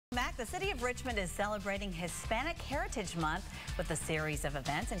the city of Richmond is celebrating Hispanic Heritage Month with a series of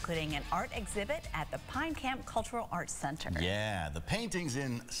events, including an art exhibit at the Pine Camp Cultural Arts Center. Yeah, the paintings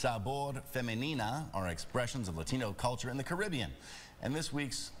in Sabor, Feminina are expressions of Latino culture in the Caribbean. And this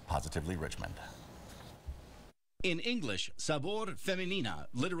week's Positively Richmond. In English, Sabor Feminina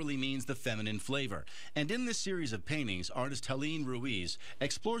literally means the feminine flavor. And in this series of paintings, artist Helene Ruiz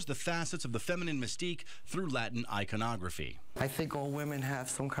explores the facets of the feminine mystique through Latin iconography. I think all women have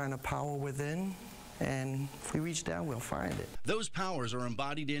some kind of power within, and if we reach down, we'll find it. Those powers are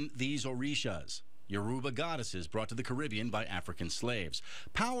embodied in these orishas, Yoruba goddesses brought to the Caribbean by African slaves.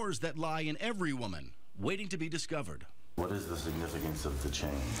 Powers that lie in every woman, waiting to be discovered. What is the significance of the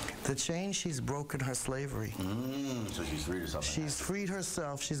chain? The chain, she's broken her slavery. So she's freed herself. She's freed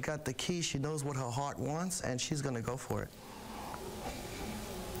herself. She's got the key. She knows what her heart wants, and she's going to go for it.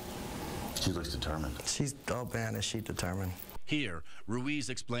 She looks determined. Oh man, is she determined. Here, Ruiz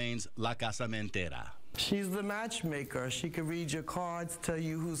explains La Casamentera. She's the matchmaker. She can read your cards, tell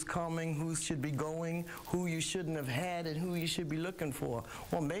you who's coming, who should be going, who you shouldn't have had, and who you should be looking for.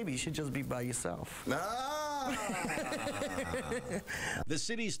 Or maybe you should just be by yourself. The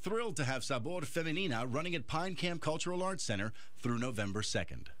city's thrilled to have Sabor Feminina running at Pine Camp Cultural Arts Center through November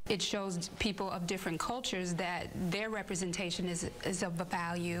 2nd. It shows people of different cultures that their representation is of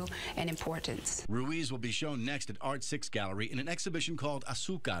value and importance. Ruiz will be shown next at Art 6 Gallery in an exhibition called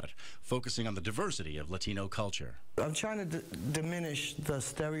Azúcar, focusing on the diversity of Latino culture. I'm trying to diminish the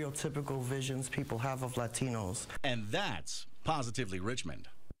stereotypical visions people have of Latinos. And that's Positively Richmond.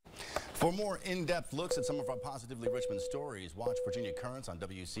 For more in-depth looks at some of our Positively Richmond stories, watch Virginia Currents on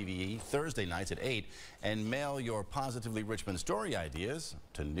WCVE Thursday nights at 8 and mail your Positively Richmond story ideas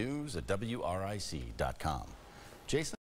to news@wric.com. Jason?